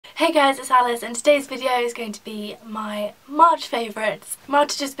Hey guys, it's Alice and today's video is going to be my March favourites.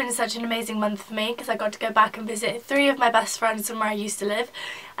 March has just been such an amazing month for me because I got to go back and visit 3 of my best friends from where I used to live,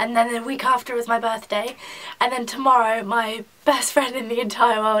 and then the week after was my birthday, and then tomorrow my best friend in the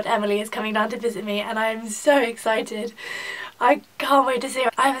entire world, Emily, is coming down to visit me and I'm so excited. I can't wait to see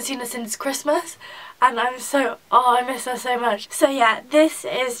her. I haven't seen her since Christmas and I miss her so much. So yeah, this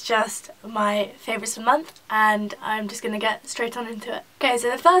is just my favourites of the month and I'm just going to get straight on into it. Okay,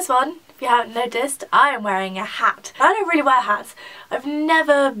 so the first one, if you haven't noticed, I am wearing a hat. I don't really wear hats. I've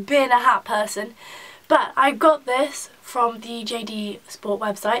never been a hat person, but I got this from the JD Sport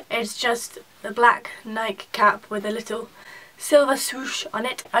website. It's just a black Nike cap with a little silver swoosh on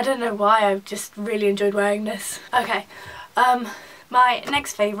it. I don't know why, I've just really enjoyed wearing this. Okay. My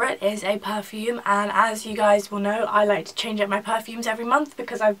next favourite is a perfume, and as you guys will know, I like to change up my perfumes every month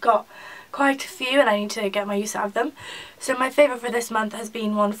because I've got quite a few and I need to get my use out of them. So my favourite for this month has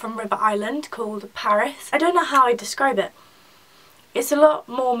been one from River Island called Paris. I don't know how I describe it. It's a lot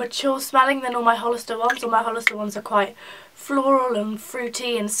more mature smelling than all my Hollister ones. All my Hollister ones are quite floral and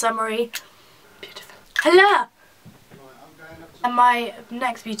fruity and summery. Beautiful. Hello! And my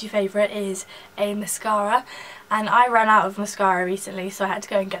next beauty favourite is a mascara, and I ran out of mascara recently so I had to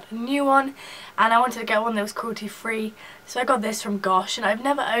go and get a new one, and I wanted to get one that was cruelty free, so I got this from Gosh, and I've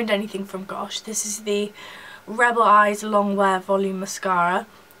never owned anything from Gosh. This is the Rebel Eyes Long Wear Volume Mascara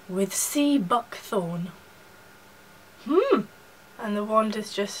with Sea Buckthorn. And the wand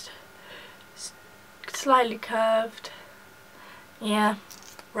is just slightly curved. Yeah,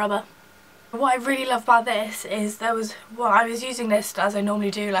 rubber. What I really love about this is I was using this as I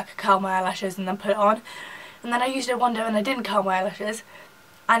normally do, like I curl my eyelashes and then put it on, and then I used it one day and I didn't curl my eyelashes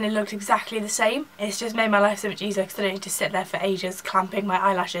and it looked exactly the same. It's just made my life so much easier because I don't need to sit there for ages clamping my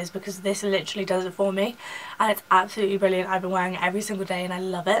eyelashes, because this literally does it for me and it's absolutely brilliant. I've been wearing it every single day and I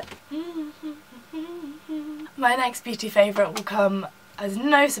love it. My next beauty favourite will come as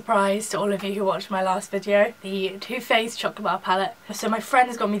no surprise to all of you who watched my last video, the Too Faced Chocolate Bar Palette. So my friend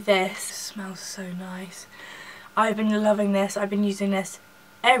has got me this. It smells so nice. I've been loving this. I've been using this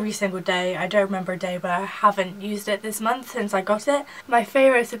every single day. I don't remember a day where I haven't used it this month since I got it. My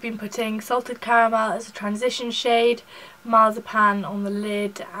favourites have been putting Salted Caramel as a transition shade, Marzipan on the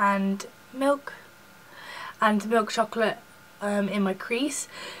lid, and milk chocolate in my crease.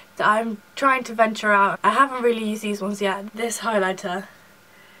 I'm trying to venture out. I haven't really used these ones yet. This highlighter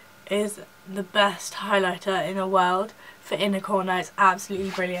is the best highlighter in the world for inner corner. It's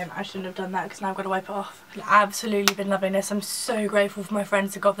absolutely brilliant. I shouldn't have done that because now I've got to wipe it off. I've absolutely been loving this. I'm so grateful for my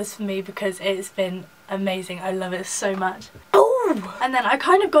friends who got this for me because it's been amazing. I love it so much. Oh! And then I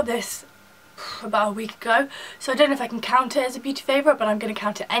kind of got this about a week ago, so I don't know if I can count it as a beauty favourite, but I'm going to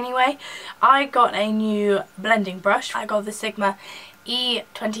count it anyway. I got a new blending brush. I got the Sigma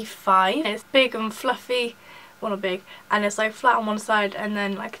E25. It's big and fluffy, well not big, and it's like flat on one side and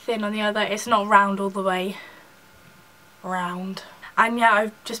then like thin on the other. It's not round all the way round. And yeah,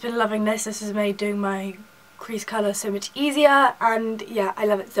 I've just been loving this. This has made doing my crease colour so much easier, and yeah, I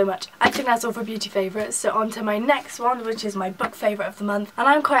love it so much. I think that's all for beauty favourites, so on to my next one, which is my book favourite of the month. And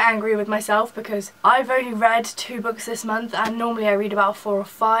I'm quite angry with myself because I've only read 2 books this month, and normally I read about 4 or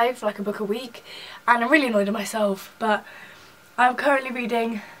 5, like a book a week, and I'm really annoyed at myself, but I'm currently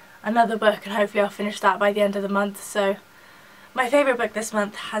reading another book and hopefully I'll finish that by the end of the month. So my favourite book this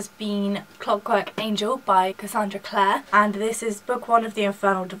month has been Clockwork Angel by Cassandra Clare, and this is book 1 of the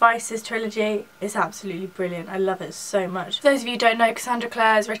Infernal Devices trilogy. It's absolutely brilliant. I love it so much. For those of you who don't know, Cassandra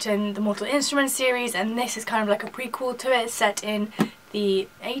Clare has written the Mortal Instruments series, and this is kind of like a prequel to it, set in the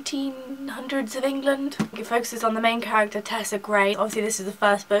 1800s of England. It focuses on the main character, Tessa Gray. Obviously this is the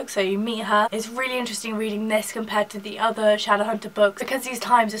first book, so you meet her. It's really interesting reading this compared to the other Shadowhunter books because these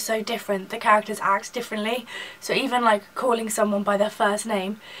times are so different. The characters act differently, so even like calling someone by their first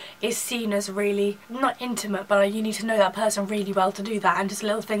name is seen as really, not intimate, but you need to know that person really well to do that, and just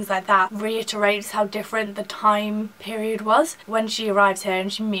little things like that reiterates how different the time period was when she arrives here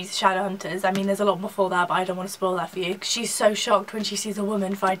and she meets Shadowhunters. I mean, there's a lot before that, but I don't want to spoil that for you. She's so shocked when she sees a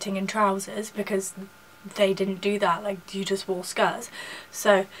woman fighting in trousers because they didn't do that, like you just wore skirts.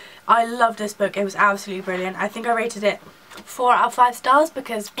 So I love this book. It was absolutely brilliant. I think I rated it 4 out of 5 stars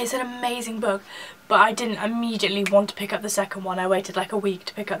because it's an amazing book, but I didn't immediately want to pick up the second one. I waited like a week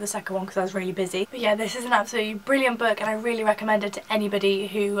to pick up the second one because I was really busy. But yeah, this is an absolutely brilliant book and I really recommend it to anybody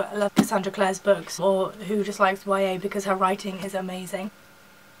who loves Cassandra Clare's books or who just likes YA because her writing is amazing.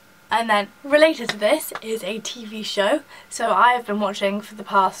 And then related to this is a TV show. So I have been watching for the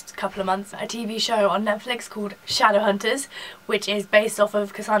past couple of months a TV show on Netflix called Shadowhunters, which is based off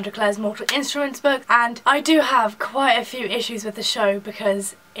of Cassandra Clare's Mortal Instruments book. And I do have quite a few issues with the show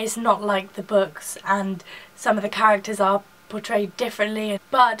because it's not like the books and some of the characters are portrayed differently,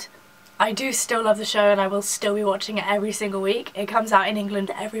 but I do still love the show and I will still be watching it every single week. It comes out in England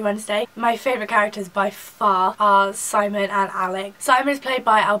every Wednesday. My favourite characters by far are Simon and Alec. Simon is played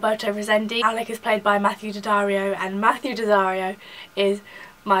by Alberto Rezende, Alec is played by Matthew Daddario, and Matthew Daddario is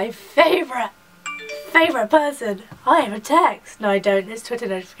my favourite person. I have a text. No, I don't. It's Twitter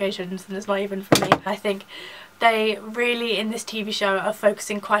notifications and it's not even from me. I think they really, in this TV show, are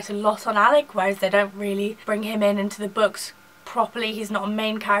focusing quite a lot on Alec, whereas they don't really bring him into the books properly. He's not a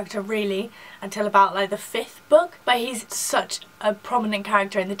main character really until about like the 5th book, but he's such a prominent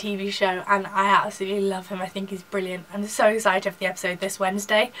character in the TV show and I absolutely love him. I think he's brilliant. I'm so excited for the episode this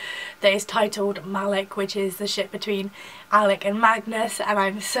Wednesday that is titled Malec, which is the ship between Alec and Magnus, and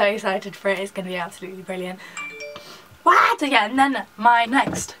I'm so excited for it. It's going to be absolutely brilliant. What? Yeah, and then my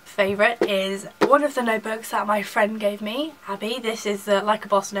next favourite is one of the notebooks that my friend gave me, Abby. This is the Like a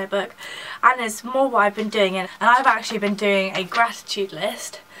Boss notebook, and it's more what I've been doing, and I've actually been doing a gratitude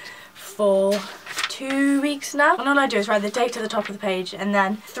list for 2 weeks now, and all I do is write the date at the top of the page and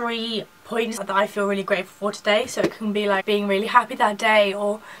then 3 points that I feel really grateful for today. So it can be like being really happy that day,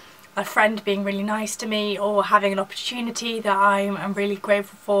 or a friend being really nice to me, or having an opportunity that I'm really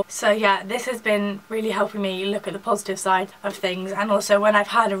grateful for. So yeah, this has been really helping me look at the positive side of things, and also when I've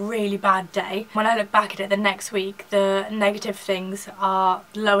had a really bad day, when I look back at it the next week, the negative things are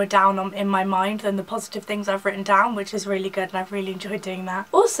lower down in my mind than the positive things I've written down, which is really good and I've really enjoyed doing that.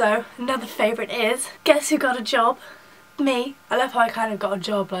 Also, another favourite is, guess who got a job? Me. I love how I kind of got a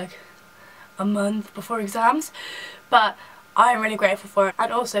job like a month before exams, but I'm really grateful for it,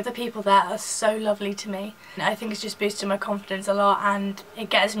 and also the people there are so lovely to me. I think it's just boosted my confidence a lot and it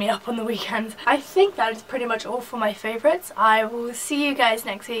gets me up on the weekends. I think that is pretty much all for my favourites. I will see you guys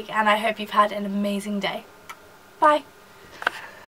next week and I hope you've had an amazing day. Bye!